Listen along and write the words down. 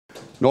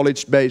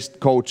Knowledge-based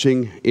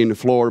coaching in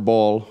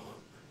floorball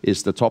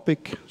is the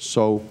topic,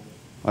 so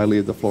I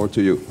leave the floor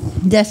to you.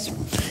 Yes,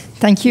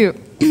 thank you.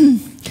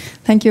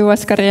 Thank you,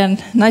 Oskari,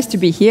 and nice to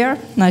be here.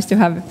 Nice to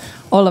have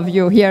all of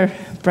you here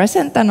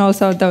present, and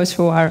also those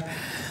who are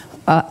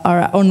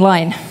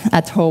online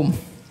at home.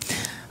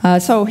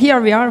 So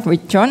here we are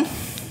with John.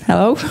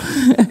 Hello.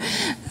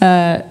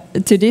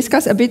 To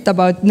discuss a bit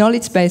about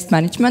knowledge-based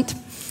management.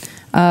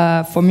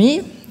 For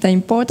me, the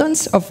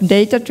importance of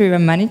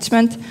data-driven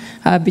management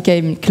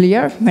became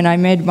clear when I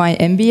made my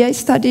MBA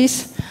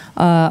studies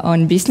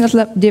on business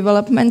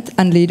development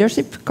and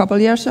leadership a couple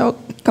years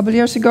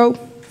ago.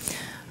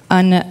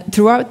 And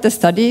throughout the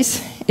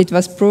studies, it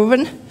was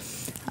proven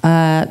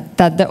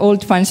that the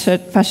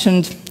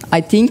old-fashioned, I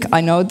think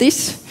I know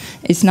this,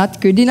 is not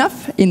good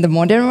enough in the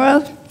modern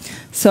world.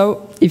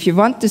 So if you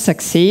want to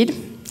succeed,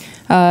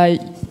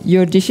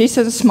 your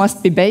decisions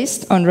must be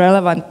based on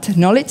relevant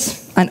knowledge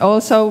and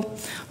also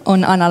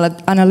on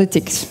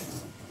analytics.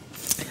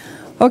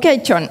 Okay,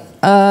 John,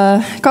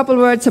 a couple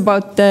words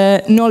about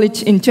the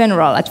knowledge in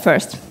general at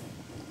first.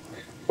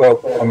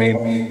 Well, I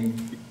mean,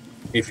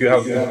 if you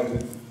have to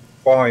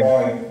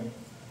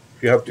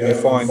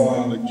define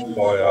knowledge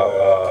by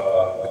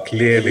a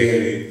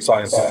clearly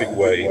scientific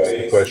way, it's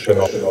the question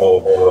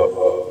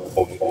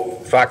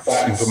of facts,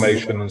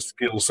 information, and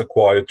skills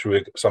acquired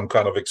through some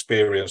kind of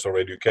experience or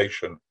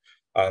education,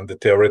 and the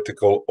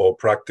theoretical or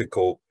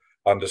practical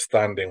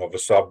understanding of a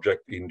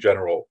subject in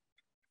general.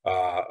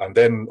 And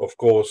then, of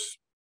course,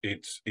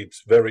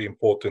 it's very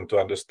important to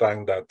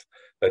understand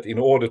that in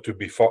order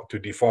to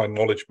define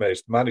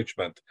knowledge-based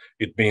management,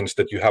 it means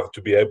that you have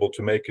to be able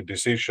to make a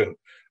decision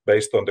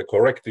based on the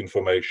correct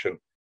information,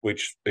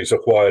 which is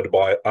acquired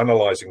by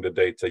analyzing the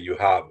data you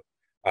have.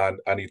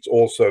 And it's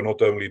also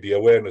not only the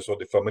awareness or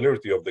the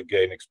familiarity of the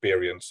gain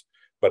experience,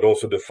 but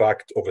also the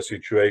fact of a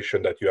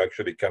situation that you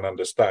actually can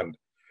understand.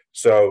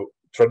 So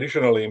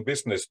traditionally in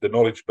business, the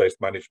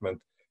knowledge-based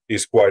management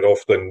is quite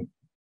often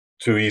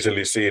too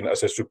easily seen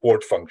as a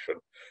support function,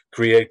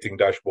 creating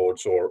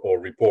dashboards or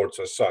reports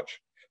as such.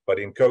 But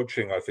in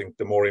coaching, I think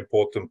the more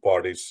important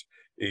part is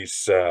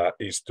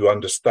to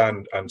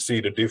understand and see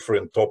the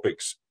different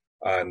topics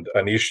and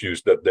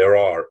issues that there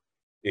are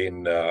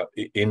in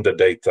the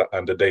data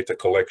and the data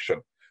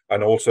collection,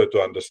 and also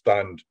to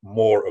understand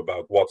more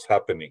about what's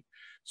happening.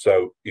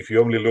 So if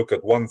you only look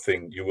at one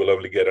thing, you will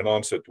only get an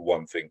answer to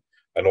one thing,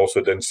 and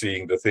also then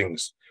seeing the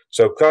things.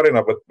 So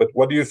Kaarina, but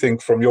what do you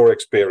think from your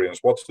experience?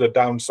 What's the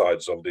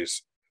downsides of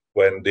this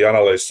when the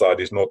analyst side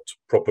is not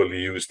properly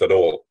used at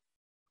all?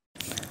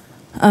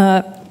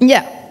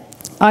 Yeah,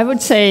 I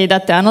would say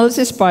that the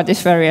analysis part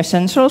is very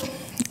essential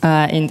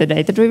in the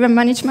data-driven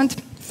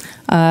management.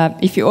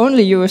 If you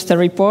only use the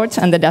reports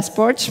and the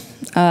dashboards,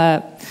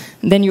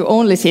 then you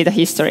only see the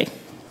history.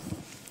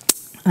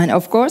 And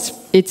of course,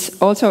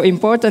 it's also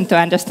important to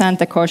understand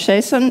the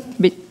causation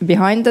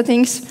behind the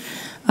things.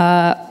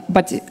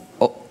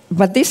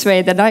 But this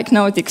way, the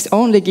diagnostics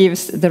only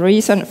gives the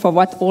reason for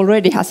what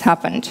already has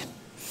happened.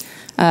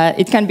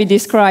 It can be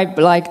described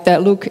like the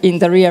look in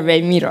the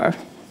rear-view mirror.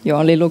 You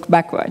only look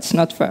backwards,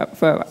 not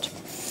forward.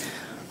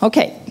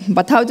 Okay,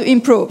 but how to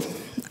improve?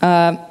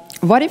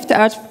 What if the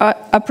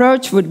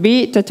approach would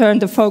be to turn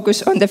the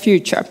focus on the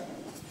future?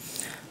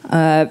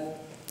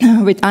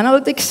 With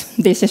analytics,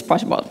 this is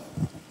possible.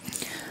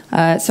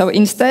 So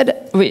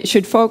instead, we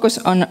should focus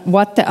on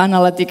what the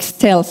analytics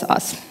tells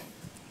us.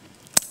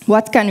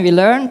 What can we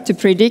learn to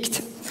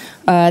predict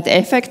the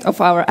effect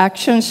of our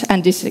actions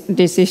and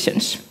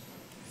decisions?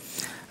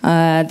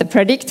 The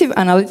predictive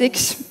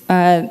analytics,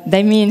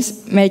 they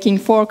means making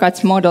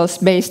forecast models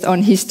based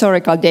on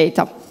historical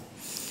data.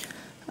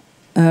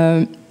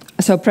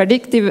 So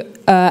predictive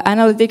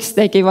analytics,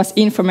 they give us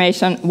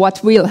information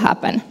what will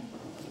happen,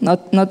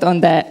 not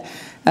on the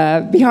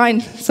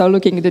behind, so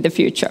looking into the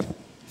future.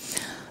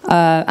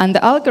 And the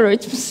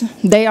algorithms,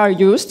 they are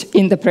used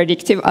in the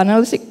predictive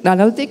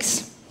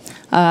analytics.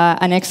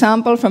 An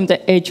example from the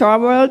HR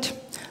world,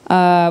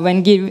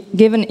 when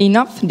given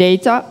enough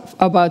data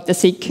about the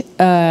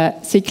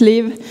sick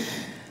leave,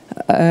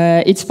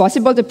 it's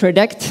possible to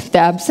predict the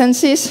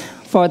absences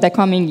for the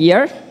coming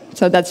year.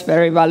 So that's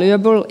very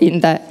valuable in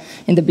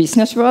the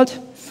business world.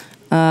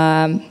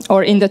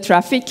 Or in the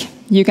traffic,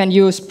 you can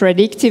use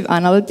predictive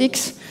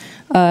analytics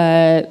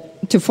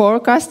to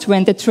forecast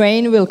when the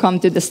train will come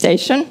to the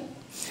station.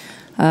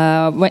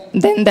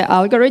 Then the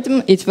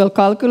algorithm, it will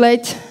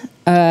calculate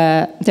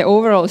the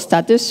overall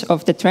status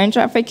of the train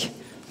traffic,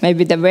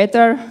 maybe the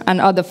weather and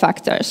other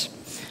factors.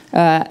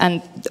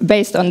 And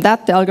based on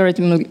that, the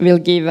algorithm will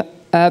give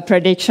a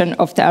prediction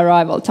of the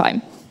arrival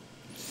time.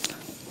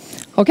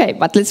 Okay,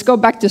 but let's go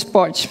back to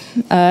sports.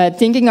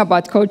 Thinking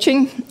about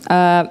coaching,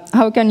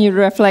 how can you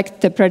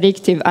reflect the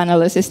predictive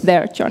analysis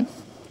there, John?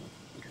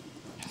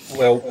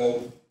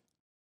 Well,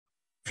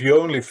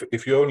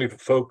 if you only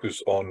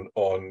focus on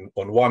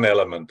one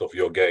element of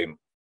your game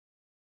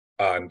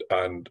and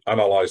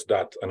analyze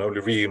that and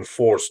only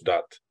reinforce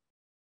that,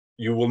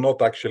 you will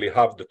not actually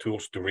have the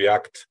tools to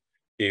react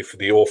if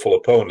the awful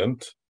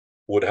opponent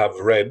would have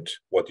read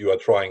what you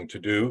are trying to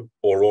do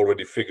or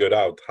already figured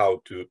out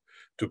how to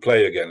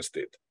play against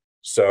it.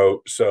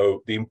 So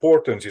the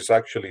importance is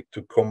actually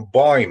to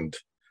combine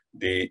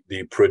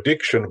the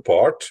prediction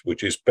part,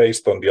 which is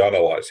based on the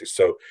analysis.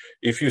 So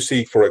if you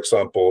see, for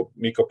example,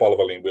 Mika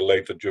Palvalin will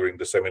later during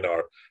the seminar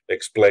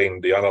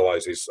explain the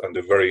analysis and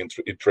the very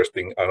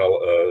interesting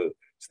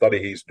study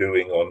he's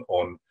doing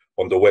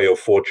on the way of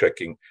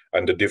forechecking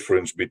and the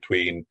difference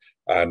between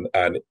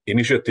an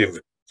initiative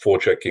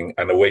forechecking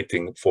and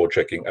awaiting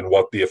forechecking and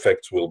what the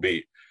effects will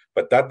be.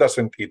 But that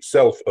doesn't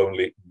itself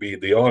only be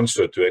the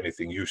answer to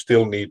anything. You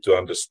still need to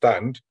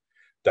understand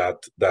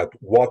that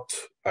what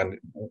and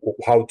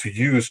how to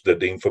use the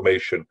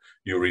information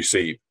you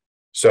receive.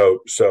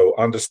 So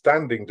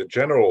understanding the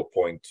general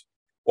point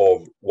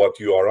of what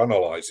you are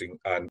analyzing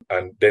and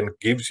then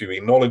gives you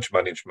in knowledge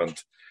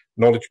management.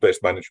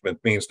 Knowledge-based management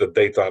means that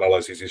data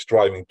analysis is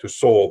striving to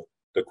solve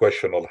the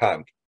question at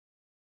hand.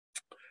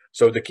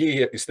 So the key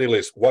here still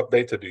is what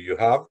data do you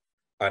have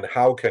and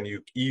how can you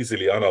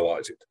easily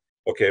analyze it?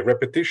 Okay,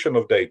 repetition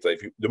of data.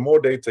 The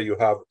more data you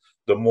have,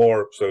 the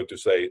more, so to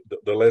say,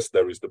 the less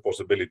there is the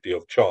possibility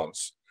of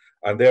chance.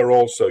 And there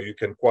also you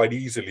can quite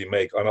easily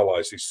make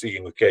analysis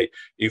seeing, okay,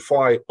 if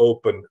I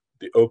open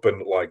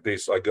like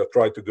this, I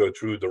try to go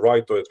through the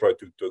right or I try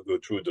to go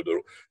through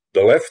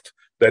the left,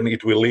 then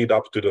it will lead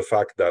up to the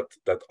fact that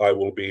I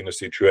will be in a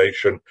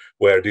situation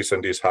where this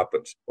and this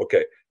happens.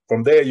 Okay,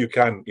 from there you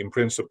can, in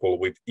principle,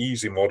 with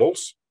easy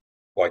models,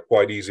 like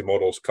quite easy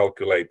models,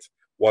 calculate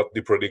what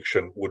the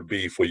prediction would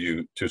be for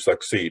you to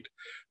succeed.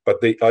 But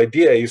the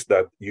idea is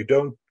that you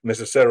don't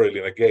necessarily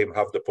in a game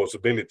have the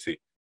possibility.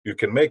 You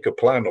can make a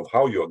plan of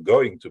how you are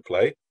going to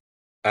play,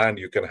 and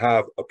you can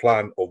have a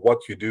plan of what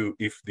you do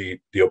if the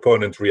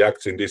opponent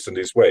reacts in this and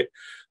this way.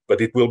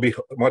 But it will be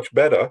much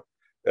better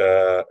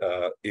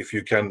if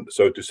you can,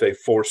 so to say,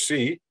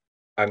 foresee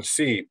and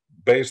see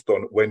based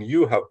on when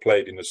you have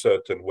played in a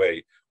certain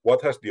way,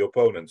 what has the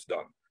opponents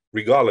done,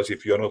 regardless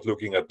if you're not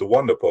looking at the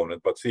one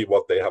opponent, but see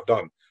what they have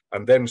done.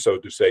 And then, so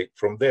to say,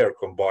 from there,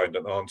 combine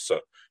an answer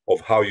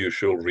of how you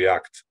should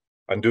react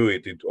and do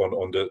it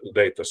on the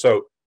data.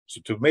 So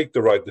to make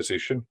the right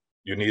decision,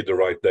 you need the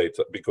right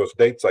data, because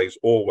data is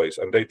always,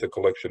 and data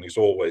collection is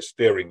always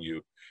steering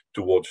you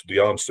towards the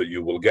answer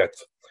you will get.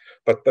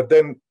 But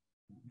then,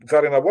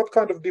 Kaarina, what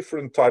kind of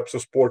different types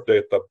of sport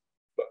data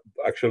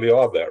actually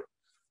are there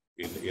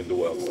in the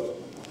world?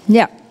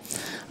 Yeah.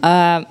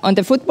 On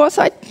the football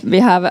side, we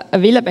have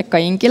Ville-Pekka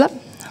Inkilä,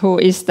 who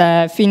is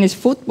the Finnish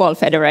Football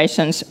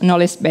Federation's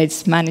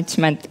knowledge-based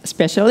management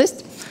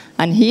specialist,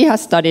 and he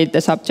has studied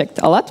the subject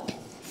a lot.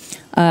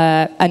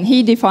 And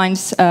he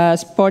defines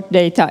sport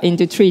data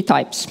into 3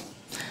 types.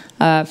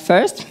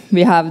 First,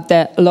 we have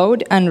the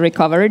load and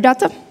recovery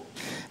data.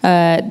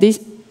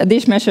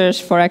 This measures,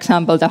 for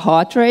example, the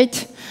heart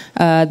rate,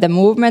 the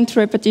movement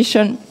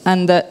repetition,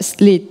 and the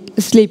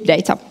sleep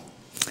data.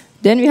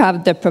 Then we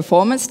have the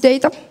performance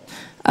data.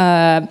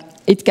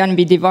 It can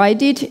be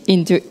divided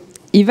into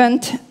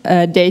event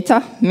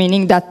data,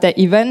 meaning that the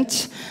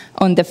events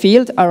on the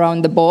field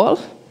around the ball,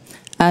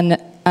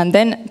 and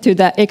then to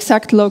the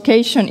exact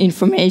location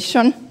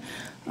information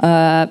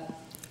of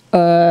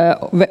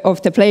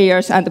the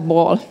players and the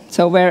ball,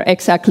 so where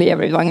exactly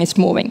everyone is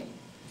moving.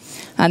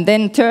 And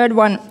then third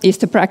one is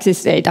the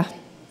practice data.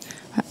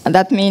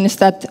 That means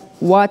that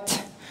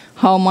what,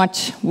 how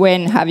much,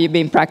 when have you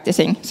been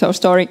practicing? So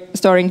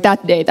storing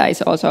that data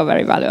is also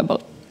very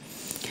valuable.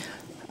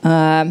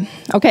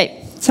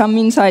 Okay, some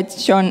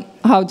insights on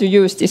how to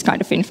use this kind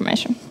of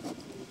information.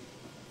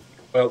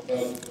 Well,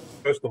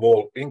 first of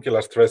all,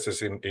 Inkilä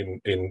stresses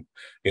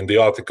in the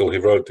article he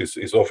wrote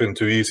is often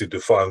too easy to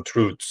find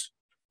truths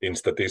in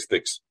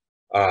statistics,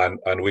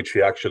 and which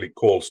he actually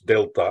calls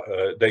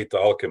data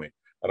alchemy.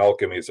 And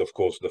alchemy is, of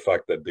course, the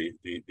fact that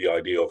the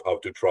idea of how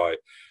to try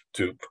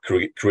to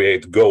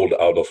create gold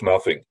out of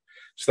nothing.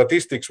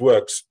 Statistics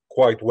works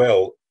quite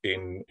well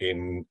when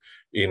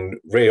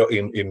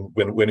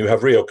you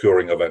have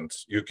reoccurring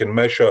events. You can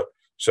measure,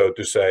 so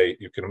to say,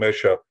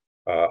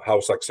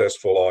 how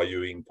successful are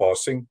you in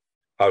passing,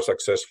 how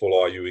successful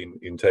are you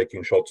in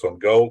taking shots on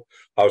goal,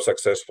 how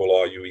successful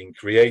are you in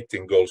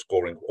creating goal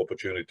scoring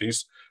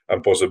opportunities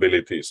and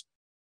possibilities.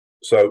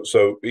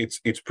 So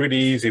it's pretty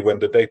easy when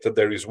the data,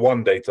 there is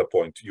one data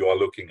point you are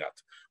looking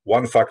at,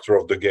 one factor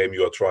of the game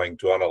you are trying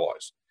to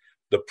analyze.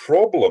 The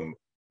problem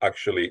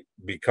actually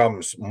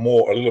becomes a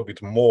little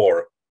bit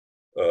more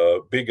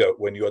bigger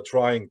when you are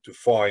trying to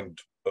find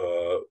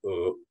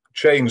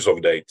chains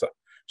of data.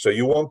 So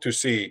you want to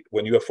see,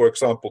 when you are, for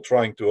example,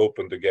 trying to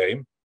open the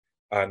game,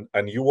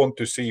 and you want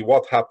to see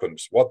what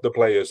happens, what the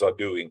players are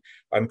doing,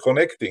 and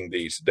connecting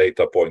these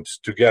data points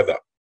together.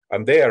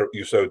 And there,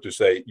 you, so to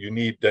say, you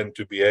need then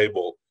to be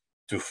able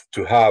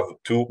to have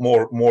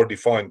more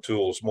defined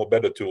tools,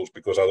 better tools,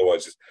 because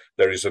otherwise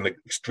there is an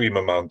extreme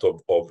amount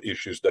of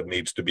issues that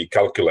needs to be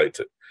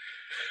calculated.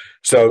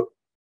 So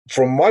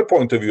from my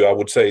point of view, I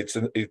would say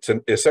it's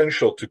an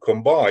essential to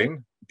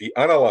combine the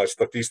analyzed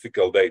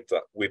statistical data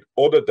with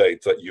other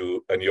data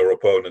you and your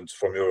opponents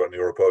from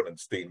your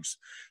opponent's teams.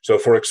 So,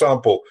 for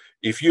example,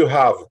 if you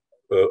have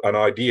an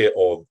idea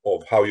of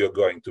how you're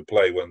going to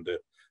play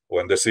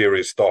when the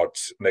series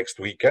starts next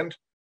weekend,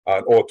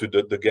 or to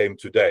the game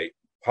today,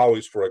 how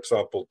is, for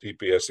example,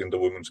 TPS in the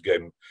women's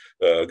game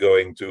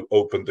going to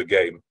open the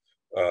game?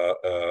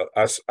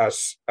 As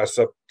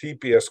a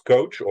TPS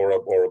coach or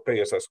a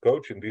PSS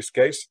coach in this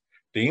case,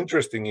 the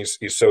interesting is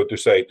so to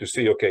say to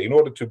see, okay, in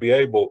order to be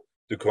able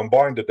to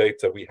combine the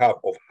data we have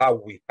of how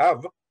we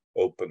have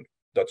opened,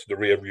 that's the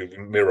rear view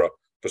mirror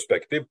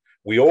perspective,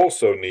 we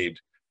also need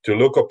to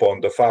look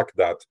upon the fact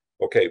that,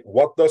 okay,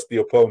 what does the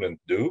opponent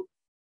do?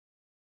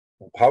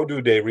 How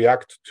do they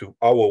react to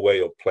our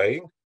way of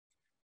playing?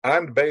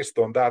 And based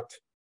on that,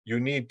 you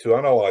need to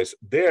analyze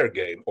their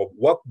game of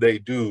what they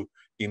do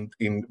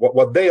in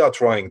what they are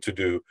trying to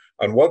do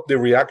and what the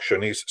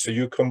reaction is. So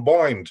you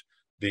combined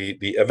the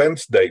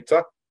events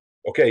data.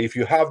 Okay, if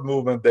you have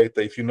movement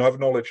data, if you have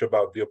knowledge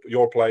about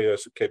your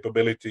players'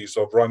 capabilities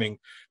of running,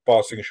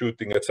 passing,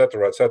 shooting,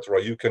 etc.,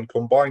 you can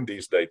combine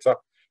these data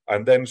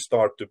and then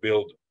start to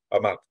build a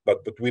map. But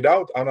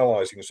without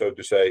analyzing, so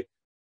to say,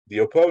 the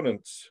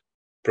opponent's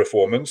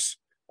performance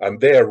and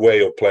their way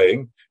of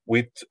playing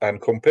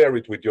and compare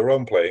it with your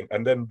own playing,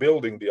 and then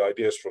building the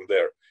ideas from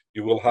there,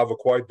 you will have a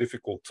quite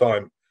difficult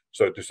time,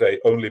 so to say,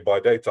 only by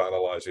data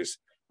analysis.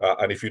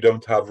 And if you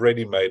don't have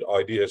ready-made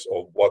ideas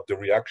of what the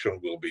reaction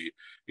will be,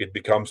 it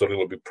becomes a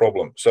little bit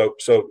problem. So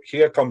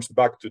here comes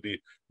back to the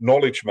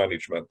knowledge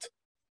management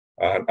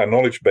and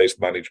knowledge-based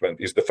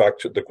management is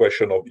the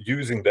question of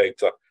using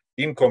data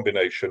in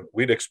combination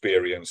with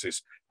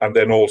experiences, and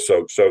then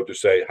also, so to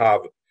say,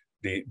 have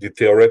the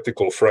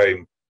theoretical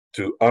frame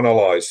to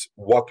analyze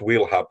what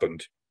will happen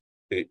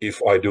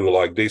if I do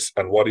like this,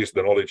 and what is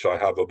the knowledge I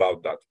have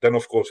about that. Then,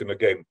 of course, in a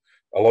game,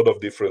 a lot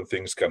of different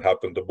things can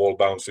happen. The ball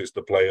bounces,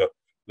 the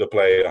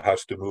player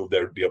has to move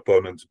the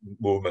opponent's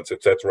movements,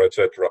 etc.,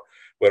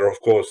 where, of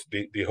course,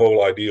 the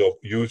whole idea of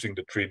using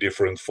the three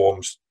different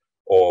forms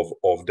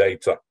of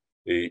data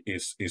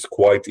is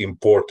quite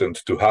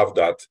important to have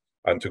that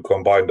and to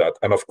combine that.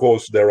 And of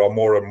course, there are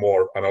more and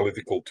more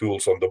analytical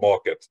tools on the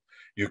market.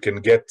 You can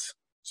get,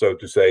 so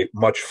to say,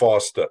 much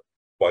faster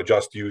by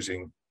just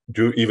using,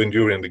 even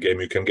during the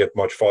game, you can get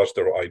much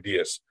faster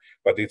ideas.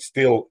 But it's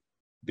still,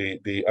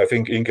 I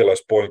think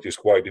Inkela's point is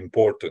quite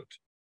important,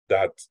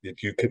 that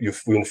you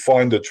will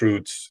find the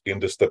truths in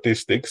the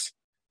statistics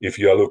if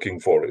you are looking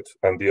for it.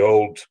 And the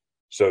old,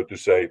 so to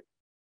say,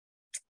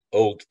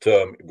 old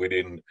term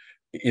within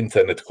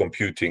internet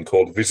computing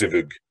called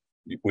visivig,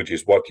 which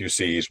is what you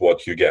see is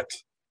what you get,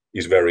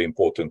 is very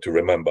important to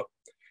remember.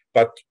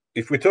 But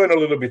if we turn a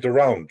little bit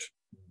around,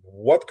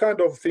 what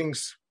kind of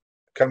things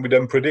can we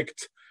then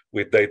predict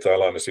with data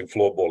analysis in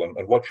floorball,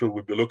 and what should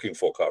we be looking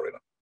for, Kaarina?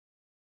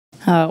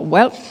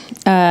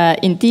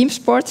 In team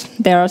sports,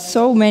 there are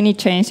so many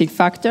changing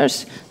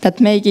factors that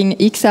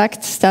making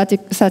exact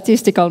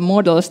statistical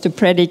models to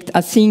predict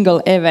a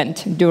single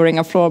event during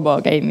a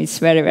floorball game is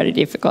very, very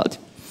difficult.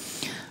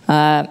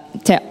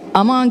 The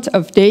amount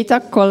of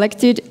data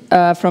collected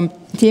from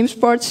team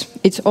sports,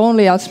 it's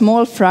only a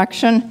small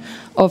fraction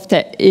of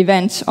the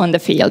events on the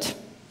field.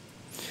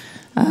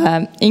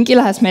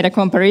 Inkela has made a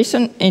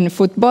comparison in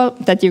football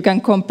that you can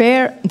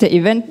compare the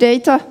event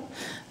data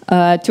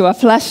to a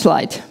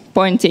flashlight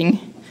pointing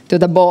to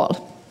the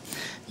ball.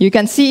 You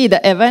can see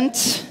the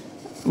events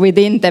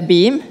within the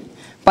beam,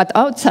 but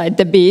outside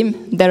the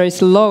beam there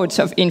is loads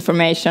of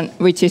information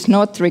which is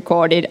not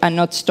recorded and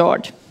not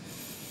stored.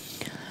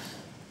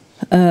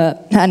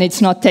 And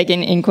it's not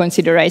taken in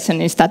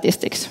consideration in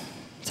statistics.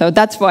 So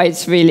that's why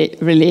it's really,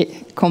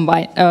 really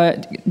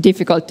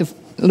difficult to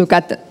look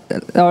at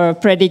or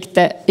predict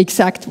the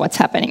exact what's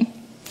happening.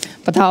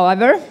 But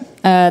however,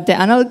 the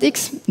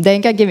analytics, they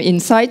can give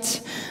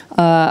insights,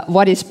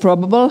 what is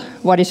probable,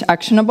 what is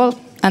actionable,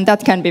 and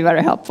that can be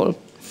very helpful.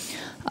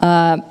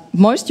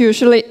 Most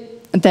usually,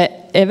 the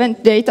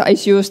event data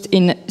is used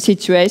in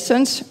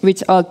situations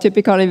which are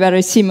typically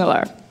very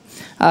similar.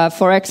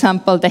 For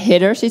example, the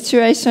header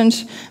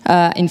situations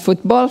in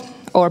football,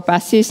 or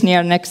passes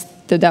next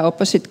to the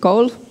opposite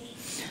goal.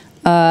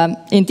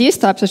 In these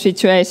types of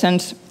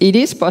situations, it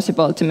is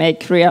possible to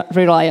make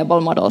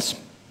reliable models.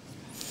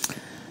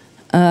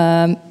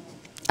 And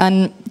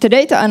the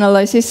data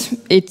analysis,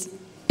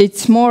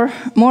 it's more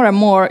and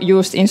more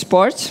used in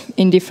sports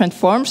in different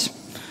forms.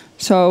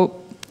 So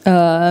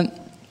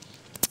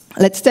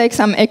let's take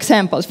some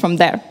examples from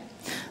there.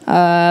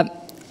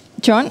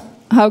 John,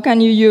 how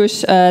can you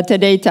use the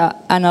data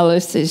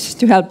analysis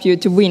to help you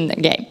to win the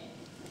game?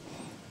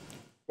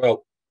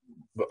 Well,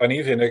 an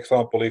easy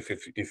example, if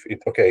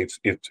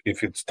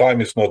its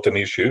time is not an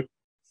issue,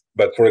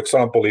 but for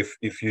example,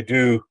 if you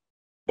do,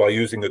 by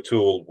using a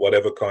tool,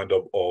 whatever kind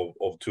of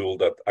tool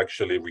that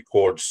actually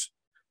records,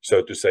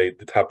 so to say,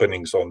 the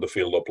happenings on the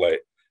field of play.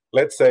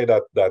 Let's say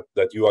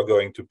that you are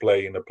going to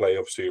play in a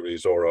playoff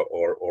series or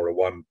a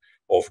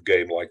one-off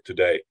game like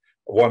today.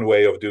 One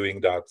way of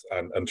doing that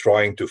and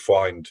trying to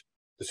find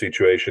the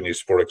situation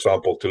is, for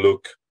example, to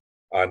look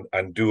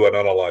and do an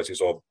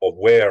analysis of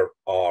where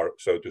are,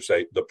 so to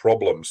say, the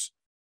problems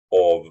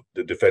of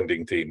the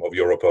defending team, of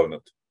your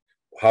opponent.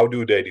 How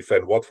do they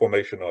defend? What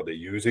formation are they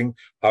using?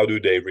 How do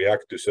they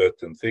react to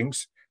certain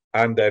things?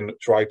 And then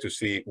try to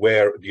see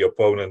where the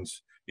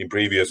opponents in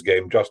previous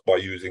game, just by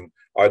using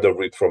either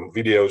from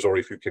videos, or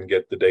if you can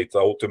get the data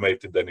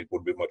automated, then it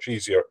would be much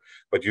easier.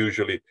 But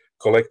usually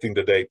collecting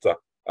the data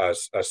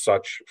as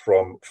such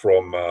from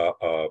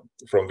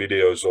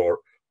videos or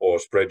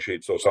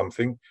spreadsheets or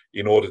something,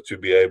 in order to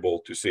be able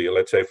to see,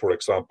 let's say, for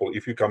example,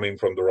 if you come in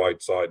from the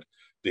right side,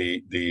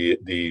 the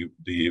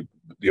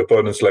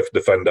opponent's left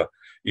defender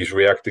is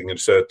reacting in a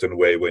certain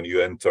way when you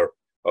enter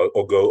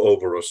or go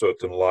over a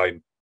certain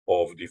line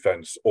of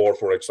defense. Or,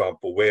 for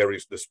example, where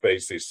is the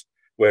spaces?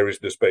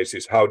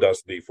 How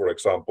does for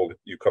example,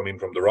 you come in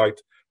from the right,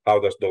 how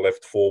does the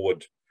left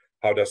forward,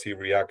 how does he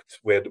react?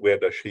 Where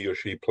does he or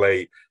she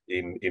play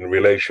in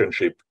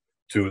relationship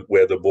to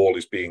where the ball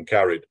is being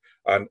carried?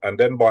 And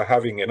then by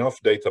having enough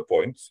data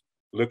points,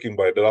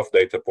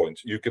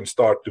 you can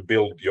start to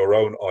build your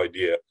own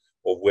idea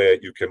of where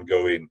you can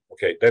go in.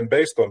 Okay, then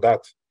based on that,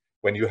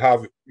 when you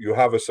have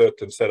a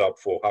certain setup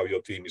for how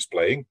your team is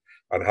playing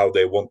and how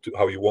you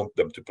want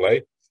them to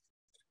play,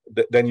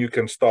 then you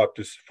can start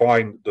to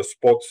find the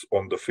spots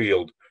on the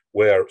field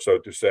where, so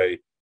to say,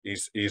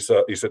 is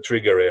a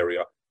trigger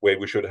area where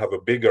we should have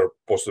a bigger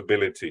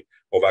possibility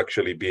of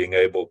actually being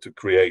able to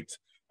create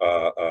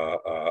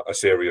a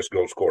serious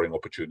goal scoring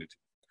opportunity.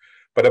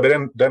 But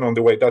then on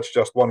the way, that's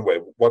just one way.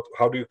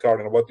 How do you,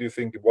 Kaarina, what do you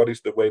think? What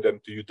is the way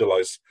then to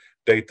utilize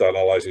data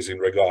analysis in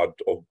regard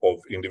of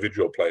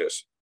individual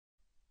players?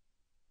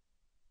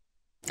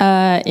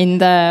 In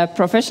the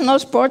professional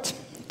sport,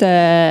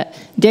 the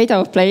data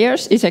of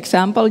players is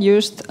example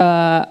used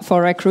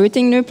for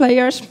recruiting new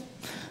players.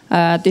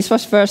 This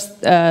was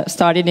first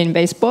started in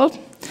baseball,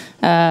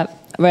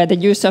 where the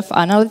use of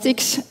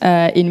analytics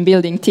in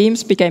building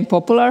teams became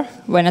popular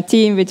when a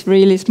team with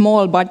really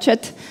small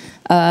budget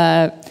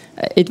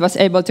it was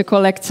able to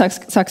collect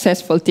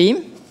successful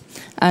team,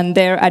 and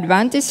their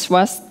advantage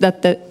was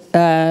that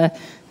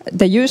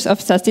the use of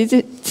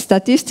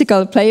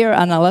statistical player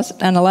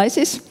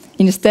analysis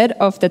instead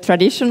of the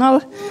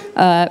traditional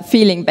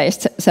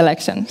feeling-based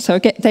selection. So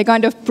they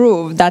kind of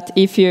prove that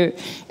if you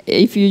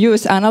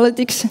use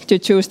analytics to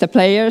choose the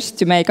players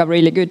to make a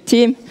really good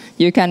team,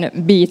 you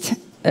can beat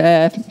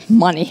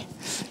money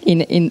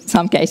in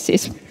some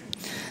cases.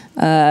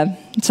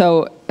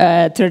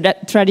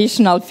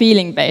 Traditional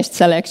feeling-based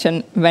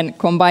selection, when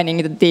combining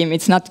the team,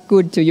 it's not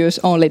good to use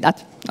only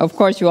that. Of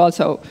course, you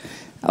also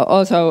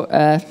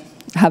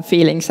have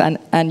feelings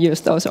and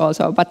use those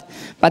also, but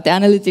the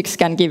analytics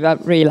can give a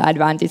real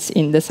advantage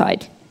in the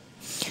side.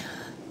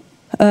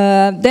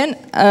 Then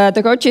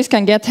the coaches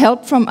can get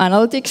help from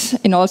analytics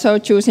in also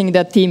choosing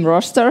the team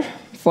roster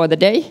for the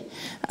day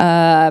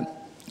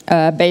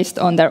based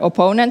on their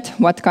opponent,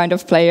 what kind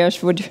of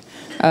players would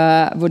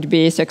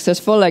be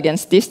successful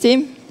against this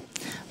team.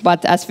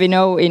 But as we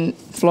know, in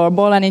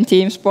floorball and in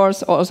team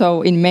sports,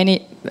 also in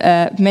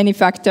many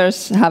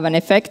factors have an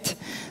effect.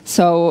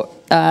 So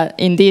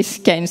in this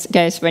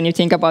case, when you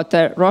think about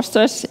the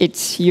rosters,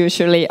 it's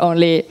usually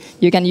only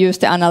you can use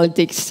the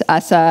analytics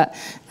as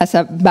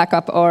a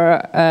backup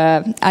or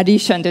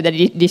addition to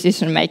the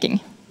decision making.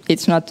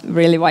 It's not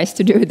really wise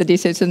to do the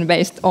decision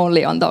based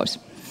only on those.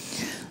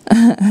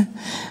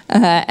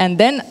 And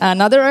then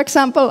another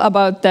example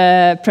about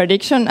the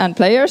prediction and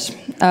players.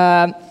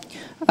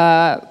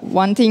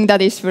 One thing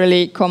that is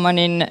really common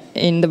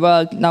in the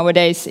world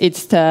nowadays,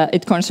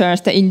 it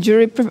concerns the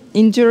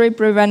injury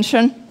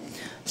prevention.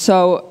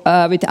 So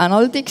with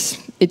analytics,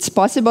 it's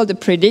possible to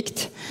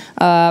predict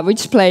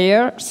which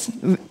players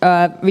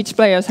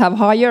have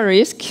higher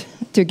risk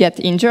to get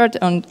injured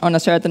on a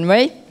certain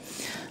way.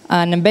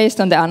 And based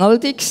on the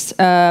analytics,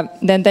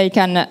 then they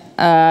can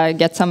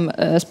get some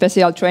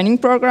special training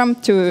program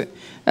to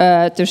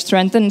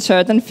strengthen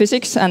certain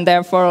physics and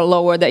therefore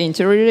lower the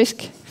injury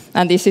risk.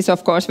 And this is,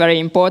 of course, very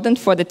important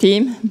for the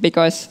team,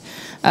 because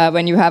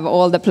when you have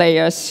all the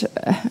players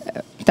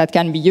that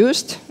can be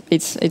used,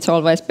 it's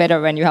always better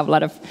when you have a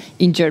lot of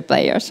injured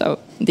players. So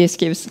this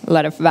gives a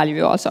lot of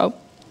value also.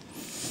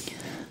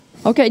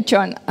 Okay,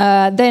 John,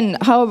 then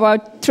how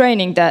about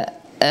training the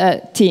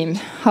team?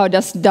 How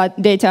does that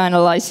data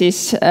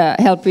analysis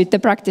help with the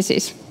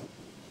practices?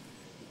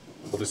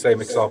 Well, the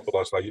same example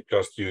as I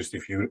just used,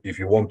 if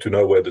you want to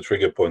know where the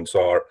trigger points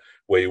are,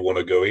 where you want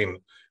to go in,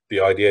 the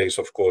idea is,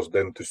 of course,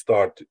 then to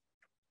start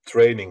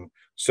training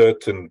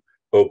certain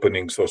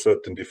openings or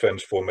certain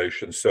defense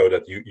formations, so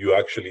that you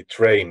actually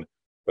train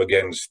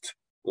against,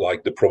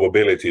 like, the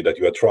probability that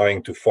you are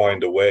trying to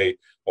find a way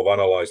of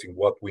analyzing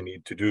what we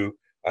need to do,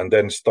 and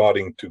then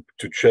starting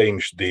to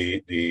change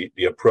the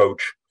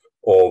approach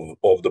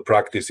of the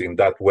practice in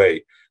that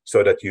way,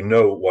 so that you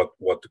know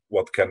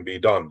what can be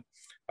done.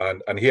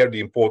 And here the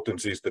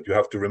importance is that you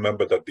have to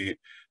remember that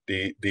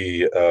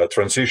the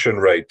transition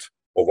rate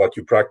of what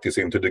you practice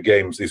into the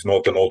games is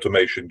not an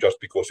automation. Just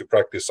because you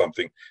practice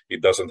something,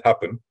 it doesn't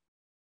happen.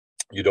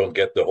 You don't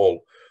get the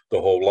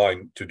the whole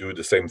line to do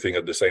the same thing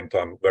at the same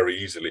time very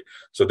easily.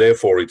 So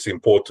therefore, it's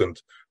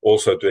important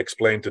also to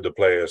explain to the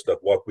players that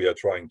what we are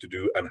trying to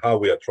do and how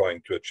we are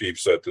trying to achieve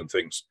certain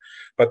things.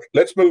 But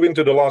let's move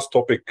into the last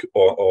topic,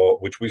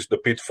 which was the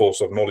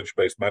pitfalls of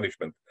knowledge-based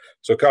management.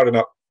 So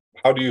Kaarina,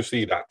 how do you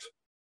see that?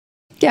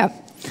 Yeah,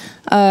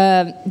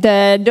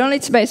 the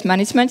knowledge-based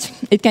management,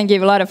 it can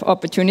give a lot of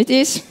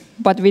opportunities,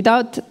 but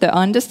without the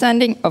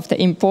understanding of the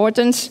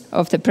importance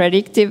of the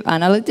predictive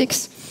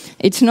analytics,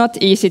 it's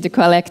not easy to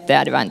collect the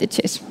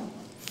advantages.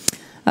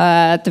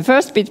 The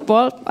first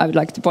pitfall I would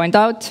like to point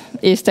out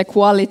is the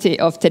quality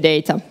of the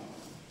data.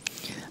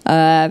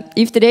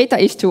 If the data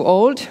is too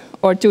old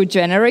or too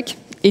generic,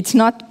 it's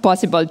not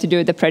possible to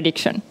do the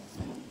prediction.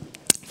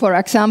 For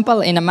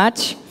example, in a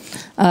match,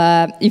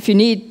 if you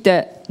need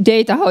the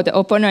data how the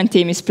opponent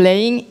team is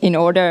playing in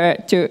order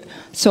to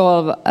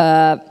solve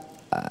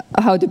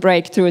how to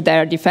break through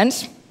their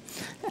defense,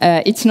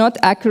 it's not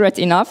accurate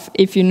enough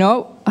if you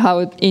know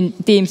how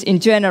teams in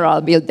general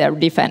build their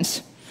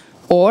defense,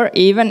 or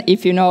even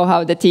if you know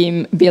how the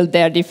team built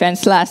their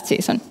defense last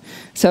season.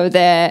 So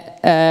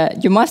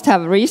you must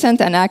have recent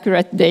and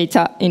accurate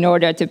data in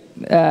order to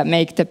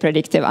make the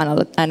predictive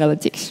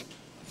analytics.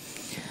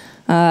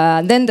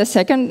 Then the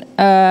second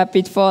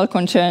pitfall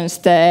concerns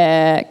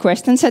the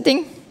question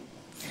setting.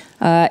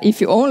 If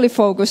you only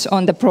focus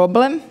on the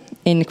problem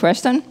in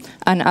question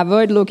and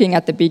avoid looking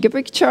at the bigger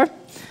picture,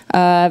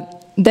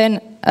 then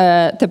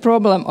the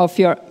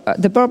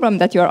problem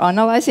that you're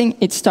analyzing,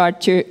 it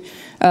starts to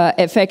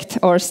affect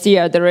or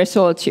steer the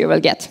results you will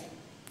get.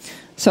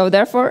 So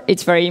therefore,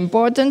 it's very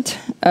important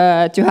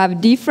to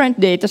have different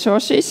data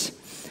sources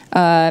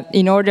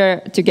in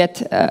order to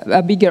get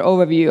a bigger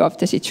overview of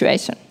the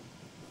situation.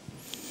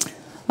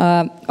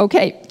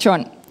 Okay,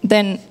 John,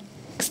 then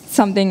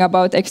something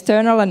about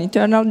external and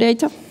internal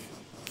data?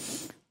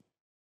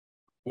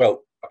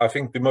 Well, I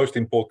think the most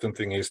important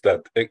thing is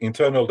that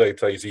internal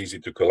data is easy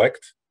to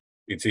collect.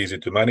 It's easy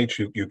to manage.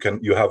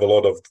 You have a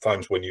lot of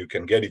times when you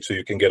can get it, so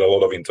you can get a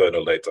lot of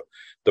internal data.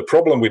 The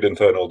problem with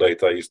internal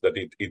data is that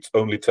it's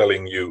only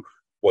telling you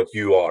what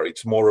you are.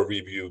 It's more a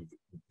review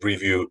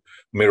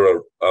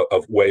mirror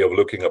of way of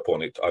looking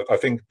upon it. I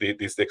think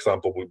this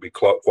example will be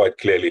quite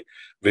clearly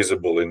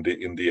visible in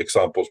the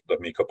examples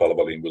that Mika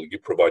Palvalin will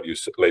provide you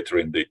later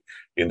in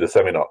the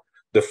seminar.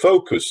 The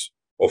focus,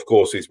 of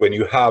course, is when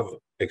you have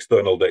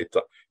external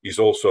data, is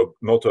also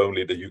not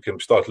only that you can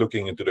start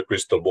looking into the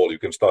crystal ball, you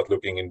can start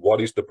looking in what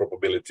is the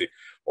probability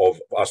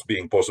of us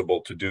being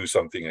possible to do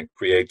something and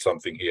create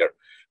something here,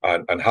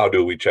 and how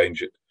do we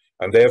change it.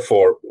 And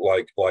therefore,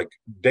 like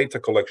data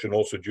collection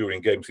also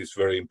during games is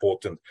very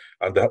important,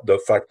 and the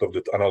fact of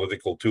the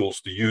analytical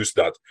tools to use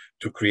that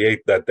to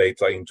create that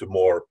data into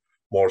more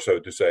so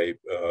to say,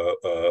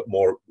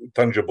 more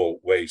tangible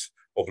ways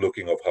of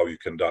looking of how you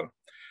can done.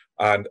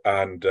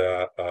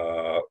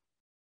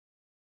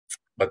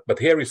 But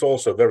here is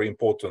also very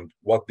important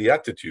what the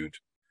attitude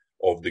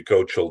of the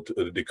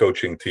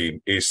coaching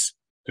team is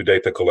to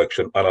data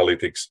collection,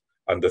 analytics,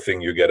 and the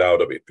thing you get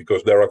out of it.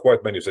 Because there are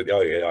quite many who say,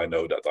 oh yeah, I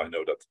know that,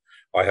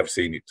 I have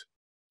seen it.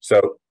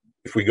 So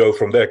if we go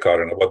from there,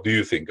 Kaarina, what do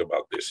you think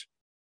about this?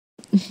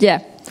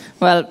 Yeah,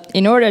 well,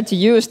 in order to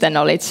use the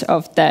knowledge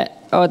of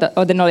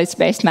the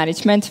knowledge-based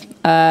management,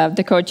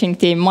 the coaching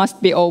team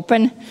must be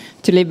open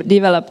to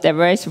develop their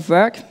ways of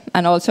work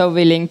and also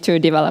willing to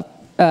develop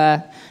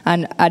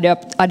and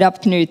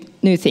adopt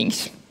new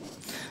things.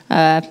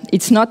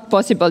 It's not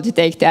possible to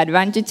take the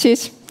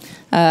advantages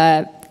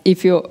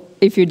if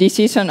your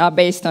decisions are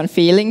based on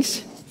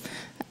feelings,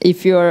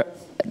 if you're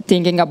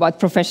thinking about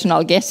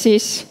professional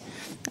guesses,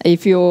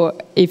 if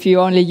you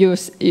only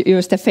use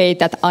the faith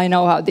that I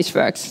know how this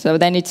works, so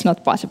then it's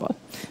not possible.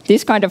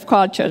 This kind of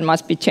culture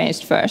must be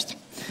changed first.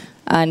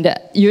 And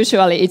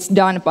usually it's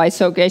done by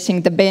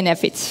showcasing the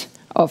benefits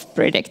of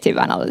predictive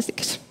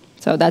analytics.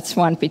 So that's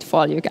one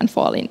pitfall you can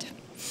fall into.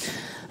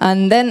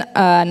 And then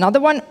another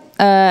one,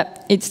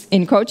 it's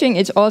in coaching,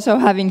 it's also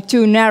having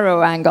too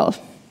narrow angle.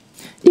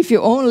 If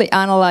you only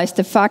analyze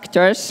the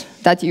factors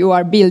that you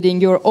are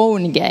building your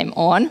own game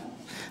on,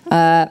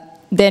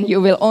 then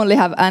you will only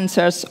have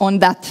answers on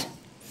that.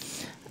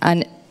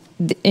 And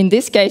in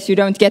this case, you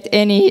don't get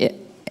any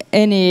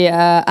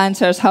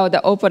answers how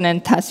the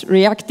opponent has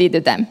reacted to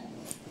them.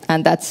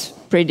 And that's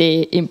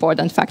pretty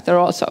important factor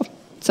also.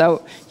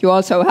 So you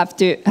also have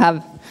to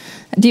have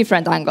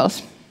different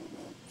angles.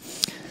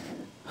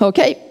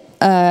 Okay,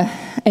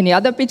 any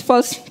other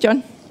pitfalls,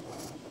 John?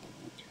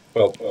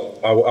 Well,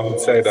 I would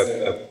say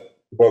that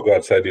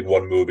Bogart said in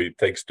one movie, it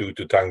takes two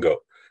to tango.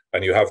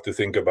 And you have to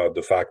think about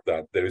the fact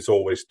that there is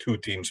always two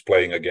teams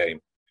playing a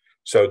game.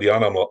 So the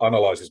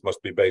analysis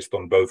must be based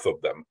on both of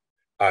them,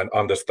 and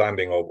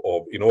understanding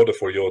of in order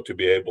for you to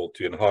be able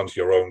to enhance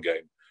your own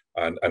game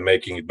and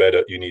making it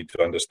better, you need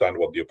to understand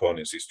what the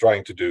opponent is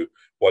trying to do,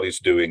 what it's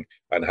doing,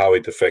 and how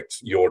it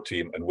affects your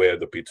team and where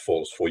the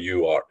pitfalls for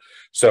you are.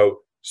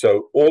 So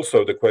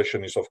also the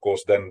question is, of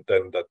course, then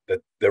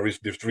that there is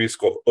this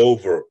risk of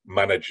over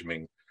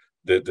managing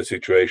the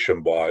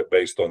situation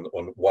based on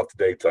what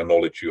data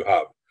knowledge you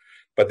have.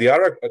 But the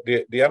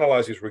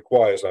analysis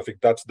requires, I think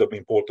that's the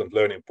important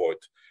learning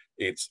point.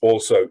 It's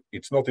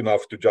not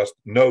enough to just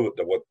know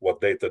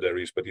what data there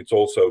is, but it's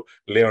also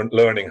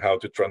learning how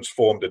to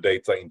transform the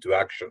data into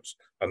actions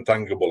and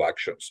tangible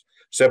actions,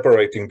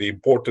 separating the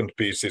important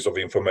pieces of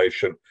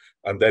information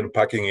and then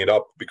packing it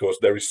up, because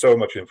there is so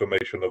much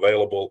information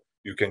available.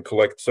 You can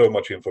collect so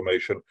much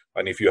information,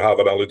 and if you have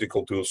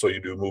analytical tools, so you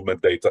do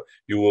movement data,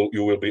 you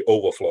will be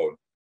overflown.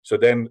 So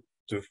then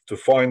to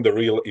find the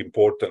real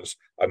importance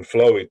and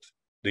flow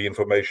the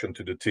information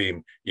to the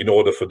team in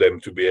order for them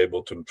to be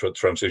able to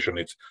transition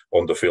it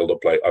on the field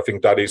of play. I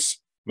think that is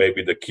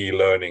maybe the key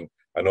learning,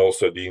 and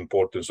also the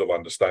importance of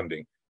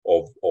understanding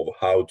of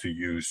how to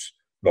use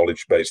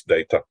knowledge-based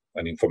data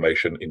and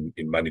information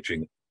in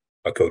managing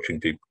a coaching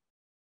team.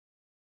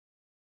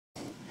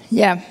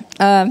 Yeah,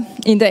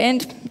 in the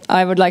end,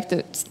 I would like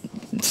to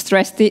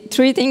stress the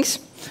three things.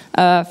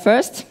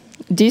 First,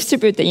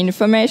 distribute the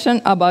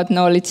information about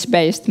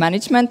knowledge-based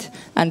management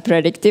and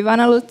predictive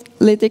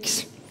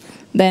analytics.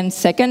 Then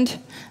second,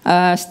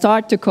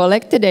 start to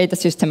collect the data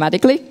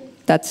systematically.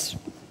 That's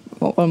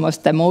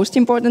almost the most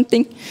important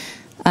thing.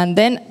 And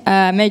then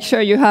make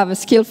sure you have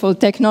skillful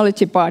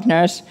technology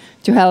partners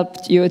to help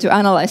you to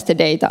analyze the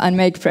data and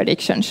make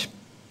predictions.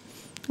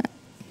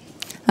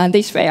 And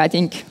this way, I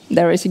think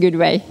there is a good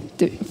way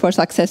for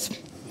success.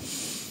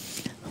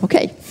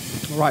 Okay.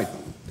 All right.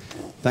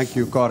 Thank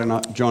you,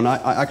 Kaarina. John,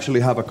 I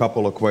actually have a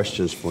couple of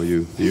questions for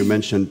you. You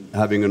mentioned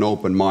having an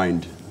open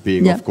mind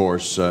being, of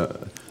course,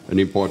 an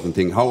important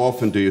thing. How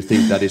often do you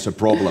think that is a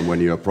problem when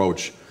you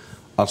approach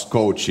us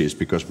coaches,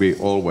 because we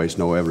always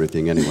know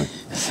everything anyway?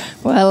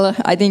 Well,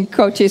 I think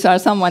coaches are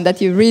someone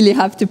that you really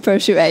have to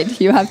persuade.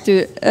 You have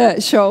to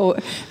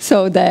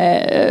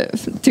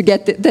to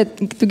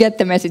get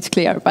the message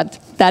clear. But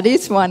that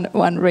is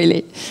one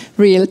really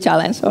real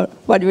challenge. Or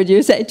what would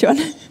you say, John?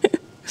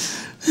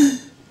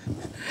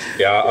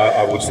 Yeah,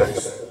 I would say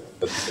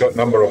the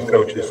number of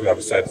coaches who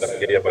have said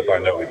that, yeah, but I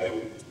know it,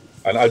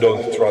 and I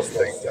don't trust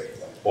data,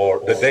 or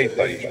the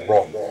data is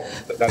wrong.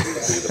 That's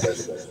the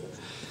best.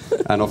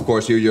 And of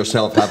course, you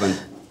yourself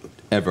haven't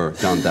ever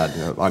done that.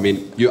 I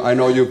mean, I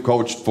know you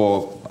coached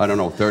for, I don't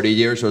know, 30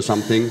 years or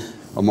something,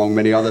 among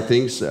many other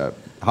things.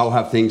 How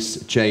have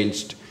things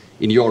changed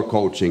in your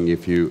coaching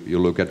if you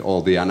look at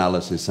all the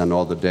analysis and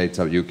all the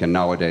data you can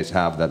nowadays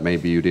have that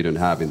maybe you didn't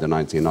have in the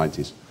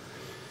 1990s?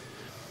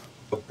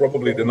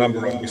 Probably the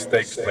number of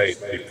mistakes made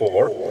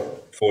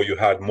before you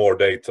had more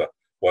data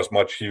was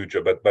much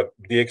huger. But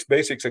the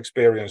basic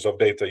experience of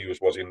data use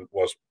was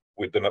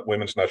with the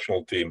women's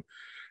national team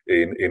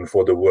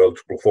for the World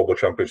Floorball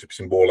Championships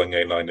in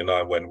Borlänge in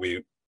 '99, when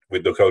we,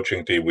 with the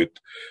coaching team, with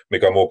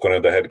Mika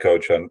Muukkonen, the head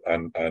coach, and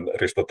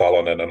Risto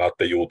Talonen and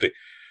Atte Juuti,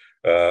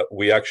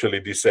 we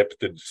actually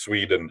decepted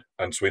Sweden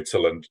and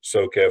Switzerland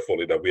so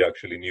carefully that we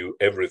actually knew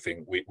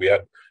everything. We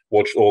had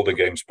watched all the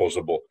games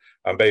possible,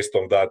 and based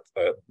on that,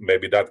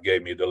 maybe that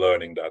gave me the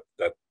learning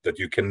that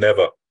you can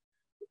never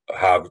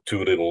have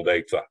too little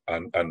data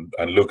and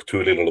look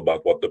too little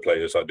about what the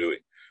players are doing.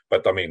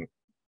 But I mean,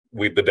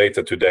 with the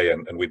data today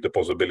and with the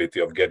possibility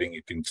of getting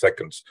it in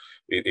seconds,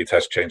 it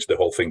has changed the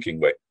whole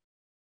thinking way.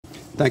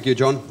 Thank you,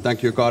 John.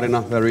 Thank you,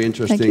 Kaarina. Very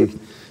interesting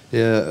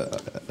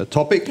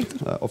topic,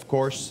 of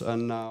course.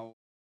 And now.